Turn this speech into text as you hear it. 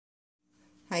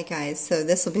Hi guys, so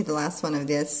this will be the last one of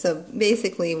this. So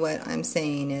basically what I'm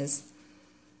saying is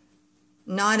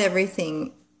not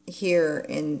everything here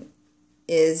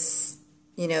is,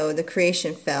 the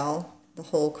creation fell, the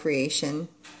whole creation.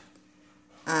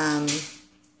 And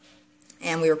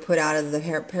we were put out of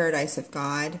the paradise of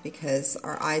God because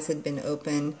our eyes had been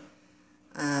open.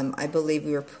 I believe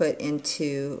we were put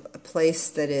into a place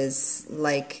that is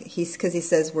like, because he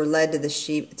says we're led to the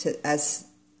sheep, as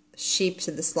sheep to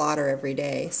the slaughter every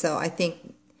day. So I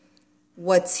think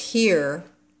what's here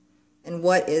and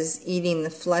what is eating the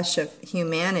flesh of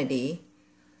humanity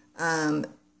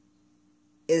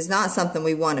is not something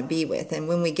we want to be with. And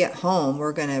when we get home,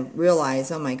 we're going to realize,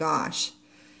 oh my gosh.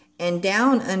 And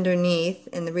down underneath,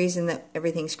 and the reason that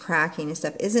everything's cracking and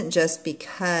stuff isn't just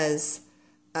because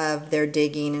of their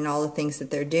digging and all the things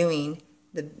that they're doing.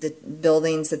 The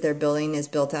buildings that they're building is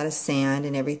built out of sand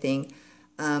and everything.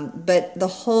 But the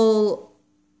whole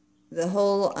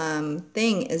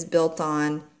thing is built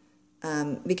on,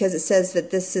 because it says that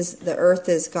the earth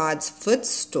is God's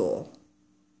footstool.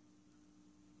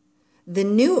 The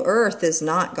new earth is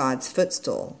not God's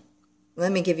footstool.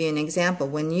 Let me give you an example.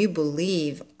 When you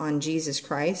believe on Jesus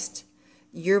Christ,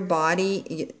 your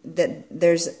body, that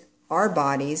there's our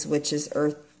bodies, which is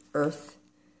earth,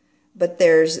 but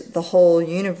there's the whole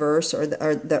universe, or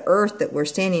the earth that we're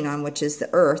standing on, which is the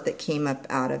earth that came up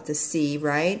out of the sea,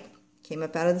 right? Came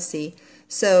up out of the sea.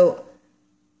 So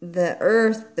the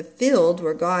earth, the field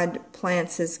where God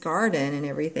plants his garden and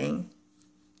everything,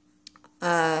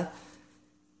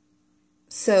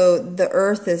 so the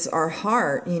earth is our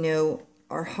heart,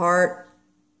 our heart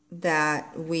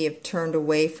that we have turned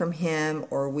away from him,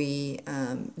 or we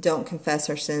don't confess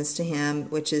our sins to him,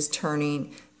 which is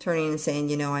turning and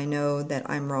saying, I know that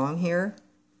I'm wrong here.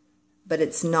 But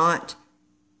it's not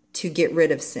to get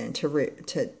rid of sin, to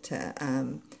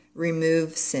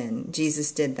remove sin.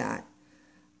 Jesus did that.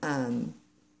 And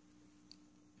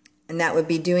that would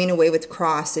be doing away with the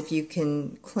cross. If you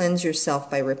can cleanse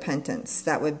yourself by repentance,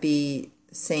 that would be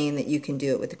saying that you can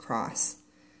do it with the cross.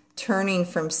 Turning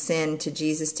from sin to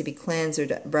Jesus to be cleansed, or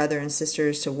to brother and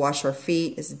sisters to wash our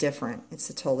feet, is different. It's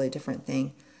a totally different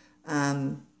thing.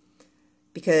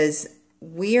 Because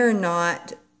we are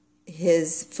not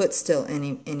his footstool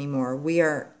anymore. We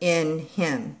are in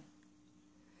him.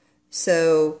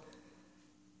 So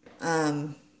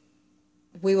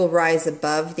we will rise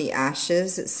above the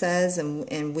ashes, it says,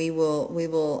 and we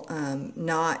will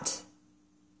not.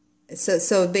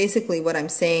 So basically what I'm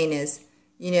saying is,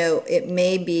 it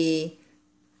may be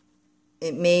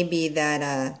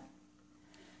that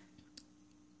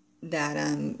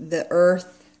the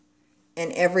earth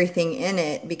and everything in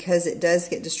it, because it does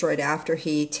get destroyed after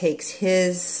he takes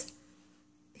his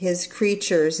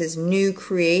creatures, his new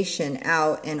creation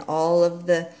out, and all of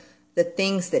the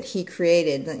things that he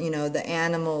created, the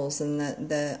animals and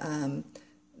the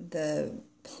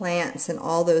plants and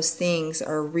all those things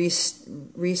are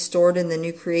restored in the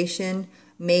new creation,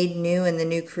 made new in the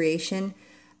new creation.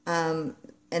 And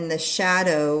the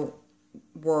shadow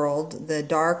world, the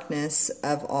darkness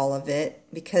of all of it,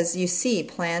 because you see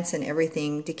plants and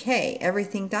everything decay.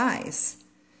 Everything dies.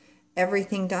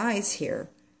 Everything dies here.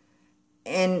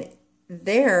 And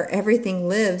there, everything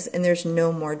lives, and there's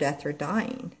no more death or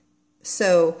dying.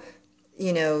 So,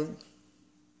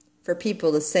 for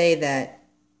people to say that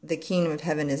the kingdom of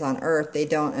heaven is on earth, they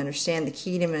don't understand. The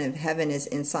kingdom of heaven is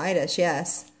inside us,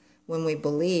 yes. When we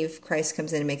believe, Christ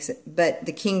comes in and makes it. But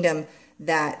the kingdom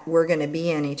that we're going to be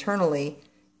in eternally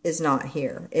is not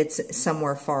here. It's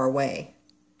somewhere far away.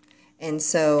 And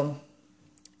so,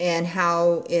 and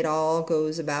how it all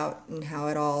goes about and how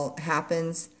it all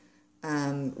happens,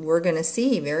 we're going to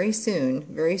see very soon,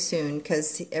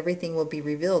 because everything will be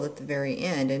revealed at the very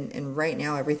end. And right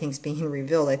now, everything's being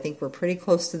revealed. I think we're pretty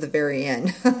close to the very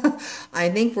end. I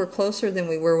think we're closer than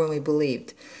we were when we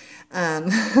believed.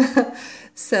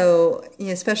 So,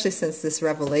 especially since this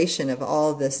revelation of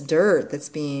all this dirt that's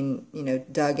being,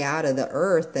 dug out of the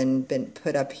earth and been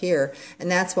put up here.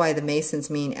 And that's why the Masons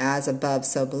mean as above,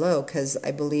 so below, because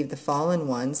I believe the fallen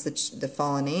ones, the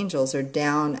fallen angels, are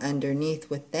down underneath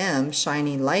with them,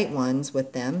 shining light ones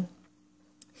with them.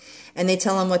 And they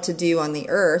tell them what to do on the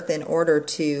earth in order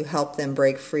to help them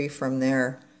break free from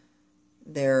their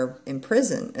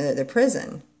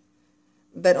prison.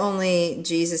 But only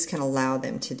Jesus can allow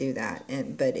them to do that.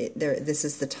 But this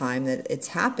is the time that it's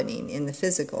happening in the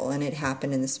physical, and it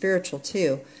happened in the spiritual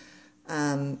too.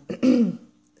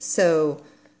 So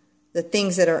the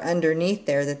things that are underneath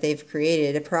there that they've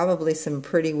created are probably some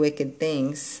pretty wicked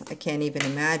things. I can't even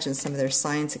imagine some of their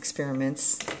science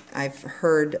experiments. I've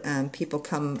heard people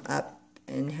come up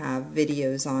and have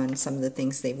videos on some of the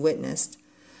things they've witnessed.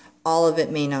 All of it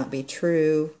may not be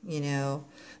true,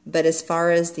 but as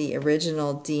far as the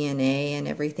original DNA and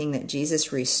everything that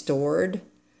Jesus restored,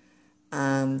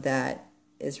 that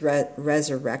is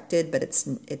resurrected, but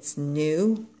it's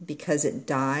new because it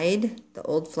died. The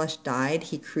old flesh died.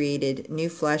 He created new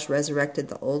flesh, resurrected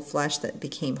the old flesh that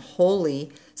became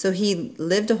holy. So he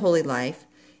lived a holy life.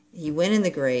 He went in the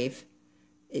grave.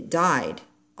 It died.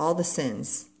 All the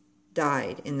sins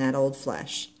died in that old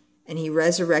flesh. And he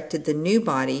resurrected the new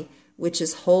body, which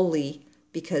is holy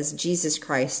because Jesus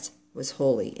Christ was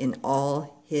holy in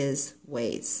all his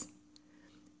ways.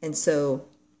 And so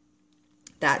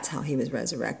that's how he was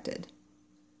resurrected.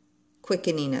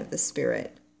 Quickening of the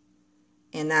Spirit.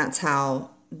 And that's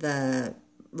how the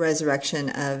resurrection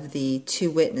of the two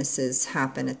witnesses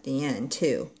happen at the end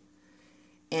too.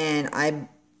 And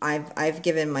I've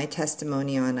given my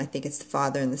testimony on, I think it's the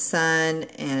Father and the Son,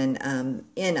 and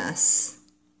in us,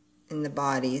 in the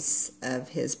bodies of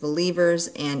his believers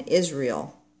and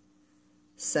Israel.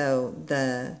 So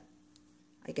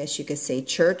I guess you could say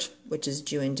church, which is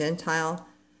Jew and Gentile,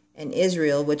 and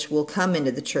Israel, which will come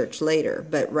into the church later.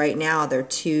 But right now, they're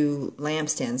two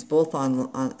lampstands, both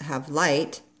have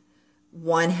light.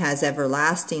 One has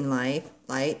everlasting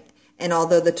light. And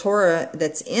although the Torah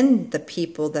that's in the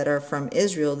people that are from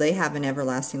Israel, they have an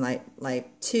everlasting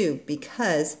light too,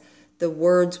 because the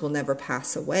words will never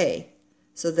pass away.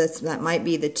 So that might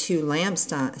be the two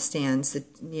lampstands,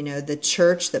 the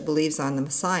church that believes on the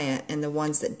Messiah and the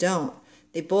ones that don't.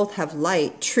 They both have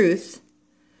light, truth,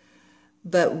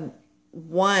 but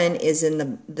one is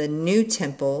in the new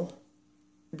temple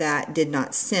that did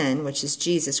not sin, which is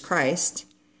Jesus Christ.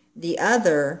 The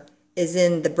other is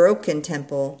in the broken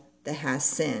temple that has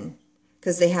sin,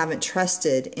 because they haven't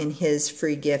trusted in his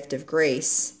free gift of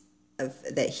grace,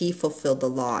 that he fulfilled the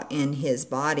law in his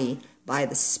body by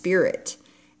the Spirit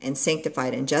and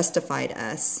sanctified and justified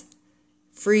us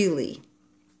freely.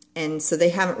 And so they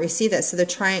haven't received that. So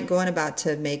they're going about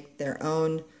to make their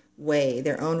own way,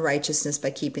 their own righteousness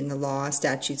by keeping the law,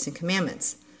 statutes, and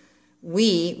commandments.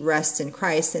 We rest in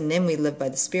Christ, and then we live by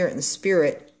the Spirit, and the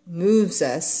Spirit moves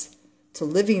us to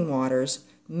living waters,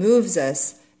 moves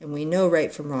us, and we know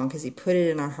right from wrong because he put it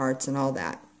in our hearts and all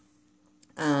that.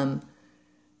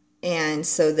 And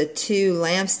so the two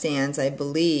lampstands, I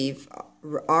believe,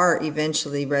 are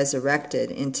eventually resurrected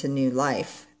into new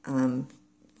life.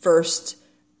 First,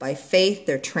 by faith,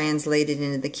 they're translated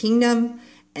into the kingdom,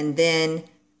 and then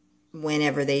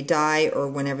whenever they die or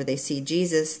whenever they see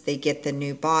Jesus, they get the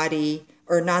new body,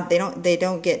 or not. They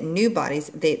don't get new bodies.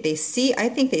 They see. I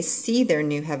think they see their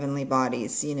new heavenly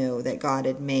bodies. That God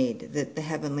had made, that the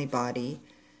heavenly body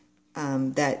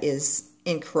that is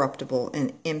incorruptible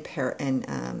and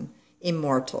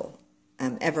immortal,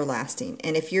 everlasting.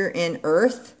 And if you're in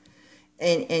earth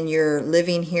and you're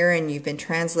living here and you've been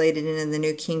translated into the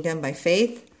new kingdom by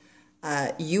faith,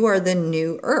 you are the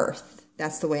new earth.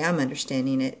 That's the way I'm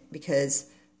understanding it, because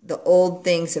the old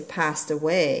things have passed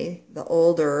away, the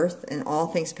old earth and all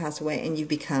things have passed away, and you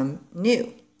become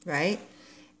new, right?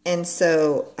 And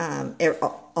so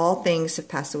all things have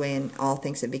passed away and all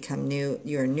things have become new.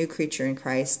 You're a new creature in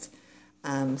Christ,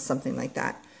 something like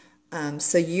that.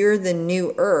 So you're the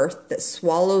new earth that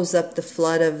swallows up the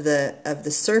flood of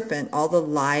the serpent, all the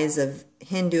lies of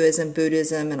Hinduism,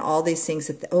 Buddhism, and all these things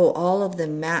all of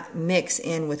them mix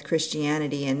in with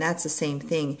Christianity, and that's the same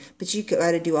thing. But you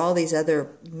got to do all these other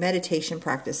meditation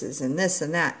practices and this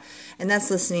and that, and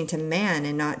that's listening to man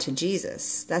and not to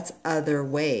Jesus. That's other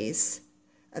ways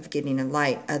of getting a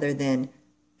light other than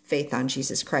faith on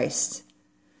Jesus Christ,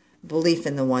 belief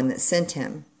in the one that sent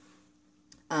him,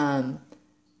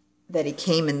 that he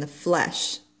came in the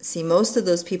flesh. See, most of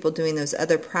those people doing those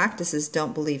other practices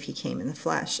don't believe he came in the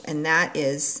flesh. And that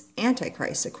is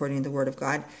Antichrist, according to the Word of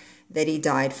God, that he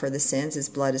died for the sins. His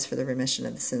blood is for the remission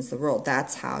of the sins of the world.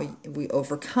 That's how we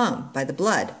overcome, by the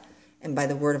blood and by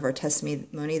the word of our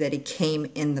testimony, that he came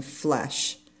in the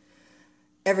flesh.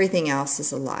 Everything else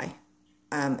is a lie.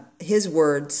 His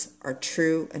words are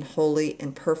true and holy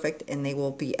and perfect, and they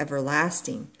will be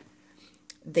everlasting.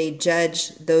 They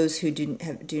judge those who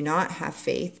do not have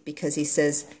faith, because he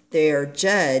says they are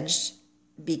judged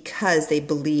because they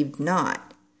believed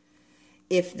not.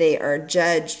 If they are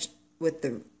judged with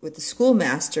the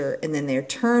schoolmaster and then they're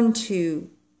turned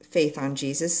to faith on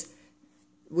Jesus,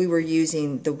 we were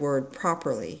using the word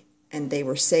properly and they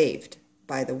were saved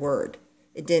by the word.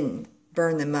 It didn't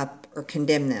burn them up or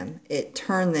condemn them. It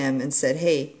turned them and said,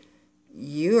 hey,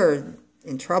 you are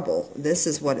in trouble. This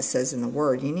is what it says in the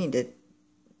word. You need to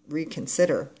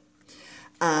reconsider.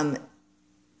 And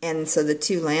so the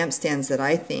two lampstands that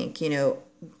I think,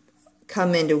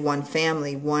 come into one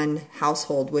family, one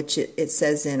household, which it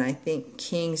says in, I think,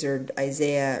 Kings or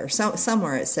Isaiah or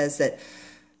somewhere it says that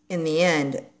in the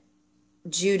end,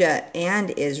 Judah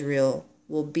and Israel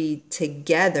will be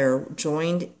together,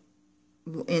 joined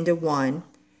into one,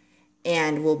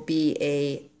 and will be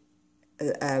a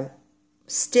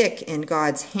stick in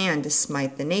God's hand to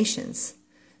smite the nations.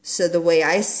 So the way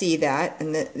I see that,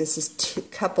 and this is a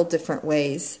couple different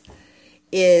ways,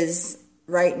 is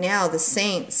right now the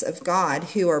saints of God,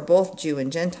 who are both Jew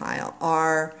and Gentile,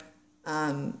 are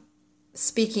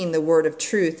speaking the word of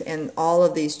truth, and all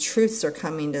of these truths are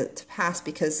coming to pass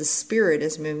because the Spirit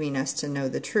is moving us to know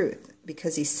the truth.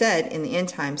 Because he said in the end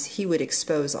times he would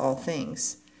expose all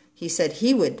things. He said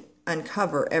he would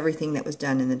uncover everything that was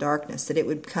done in the darkness, that it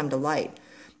would come to light.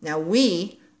 Now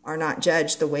we are not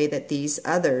judged the way that these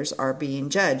others are being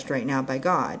judged right now by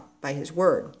God, by his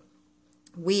word.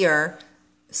 We are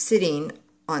sitting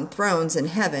on thrones in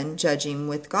heaven judging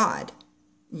with God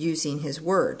using his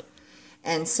word.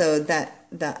 And so that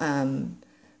the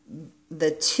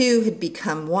two had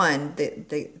become one.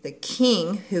 The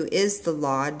king, who is the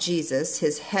law, Jesus,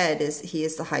 his head he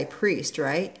is the high priest,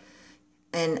 right?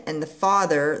 And the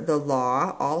Father, the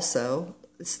law, also,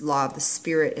 this law of the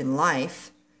Spirit and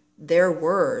life, their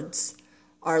words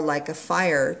are like a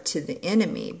fire to the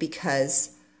enemy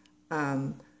because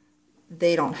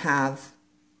they don't have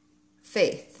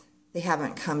faith. They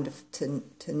haven't come to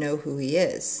know who he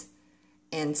is.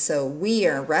 And so we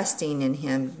are resting in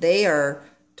him. They are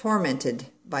tormented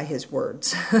by his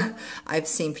words. I've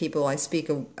seen people, I speak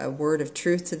a word of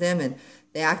truth to them, and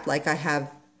they act like I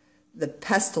have the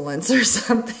pestilence or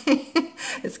something.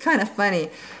 It's kind of funny.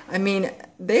 I mean,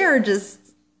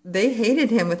 they hated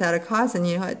him without a cause, and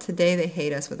you know what? Today they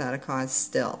hate us without a cause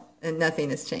still, and nothing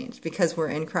has changed because we're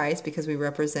in Christ, because we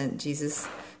represent Jesus,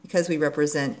 because we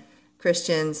represent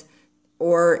Christians,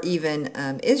 or even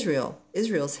Israel.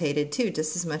 Israel's hated too,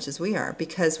 just as much as we are,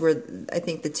 because we're, I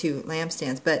think, the two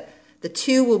lampstands. But the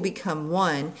two will become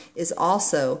one is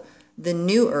also the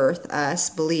new earth,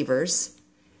 us believers.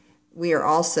 We are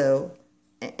also,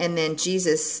 and then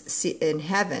Jesus in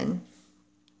heaven,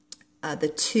 the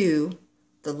two,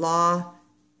 the law,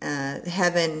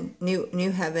 heaven, new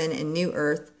heaven and new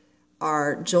earth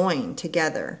are joined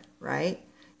together, right?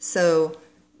 So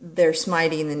they're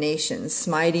smiting the nations,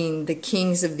 smiting the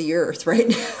kings of the earth right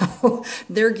now.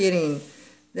 They're getting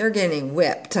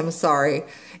whipped, I'm sorry.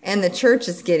 And the church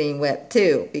is getting whipped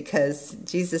too, because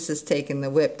Jesus has taken the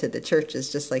whip to the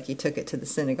churches just like he took it to the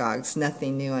synagogues.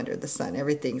 Nothing new under the sun.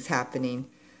 Everything's happening.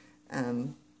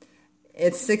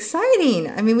 It's exciting.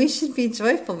 I mean, we should be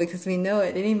joyful because we know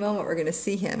at any moment we're going to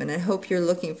see him. And I hope you're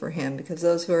looking for him, because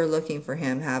those who are looking for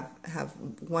him have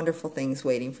wonderful things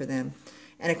waiting for them,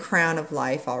 and a crown of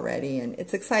life already, and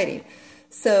it's exciting.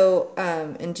 So,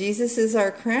 and Jesus is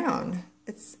our crown.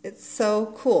 It's so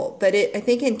cool. But I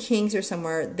think in Kings or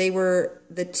somewhere,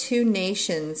 the two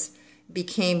nations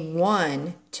became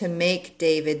one to make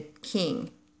David king.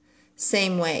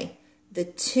 Same way, the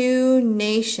two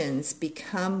nations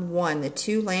become one. The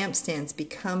two lampstands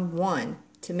become one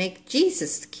to make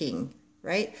Jesus king,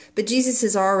 right? But Jesus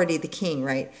is already the king,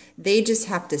 right? They just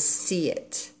have to see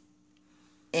it.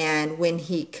 And when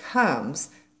he comes,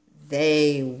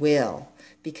 they will,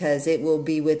 because it will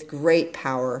be with great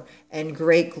power and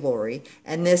great glory.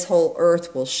 And this whole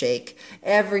earth will shake.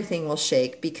 Everything will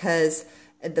shake, because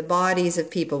the bodies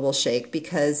of people will shake,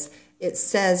 because it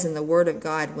says in the Word of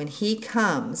God, when he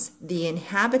comes, the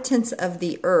inhabitants of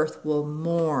the earth will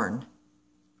mourn.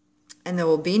 And there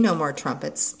will be no more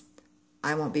trumpets.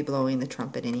 I won't be blowing the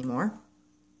trumpet anymore.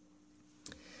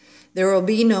 There will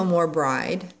be no more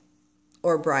bride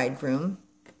or bridegroom.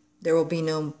 There will be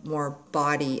no more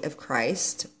body of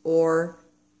Christ or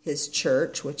his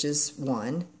church, which is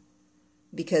one,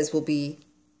 because we'll be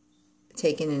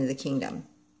taken into the kingdom,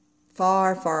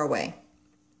 far, far away.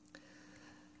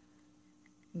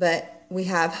 But we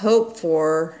have hope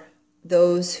for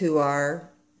those who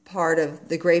are part of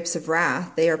the grapes of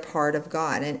wrath. They are part of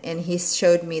God. And he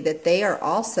showed me that they are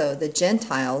also the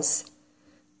Gentiles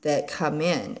that come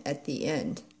in at the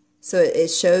end. So it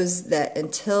shows that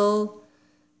until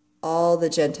all the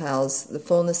Gentiles, the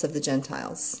fullness of the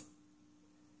Gentiles.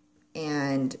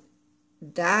 And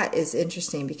that is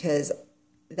interesting, because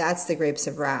that's the grapes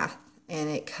of wrath. And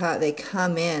they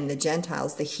come in, the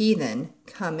Gentiles, the heathen,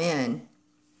 come in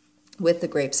with the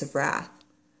grapes of wrath.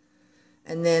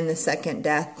 And then the second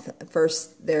death,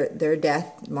 first their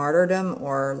death, martyrdom,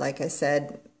 or like I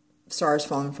said, stars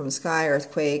falling from the sky,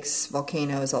 earthquakes,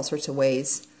 volcanoes, all sorts of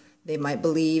ways they might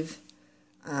believe,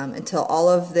 until all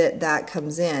of that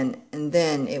comes in, and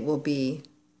then it will be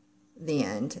the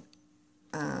end.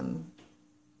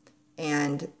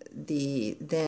 and then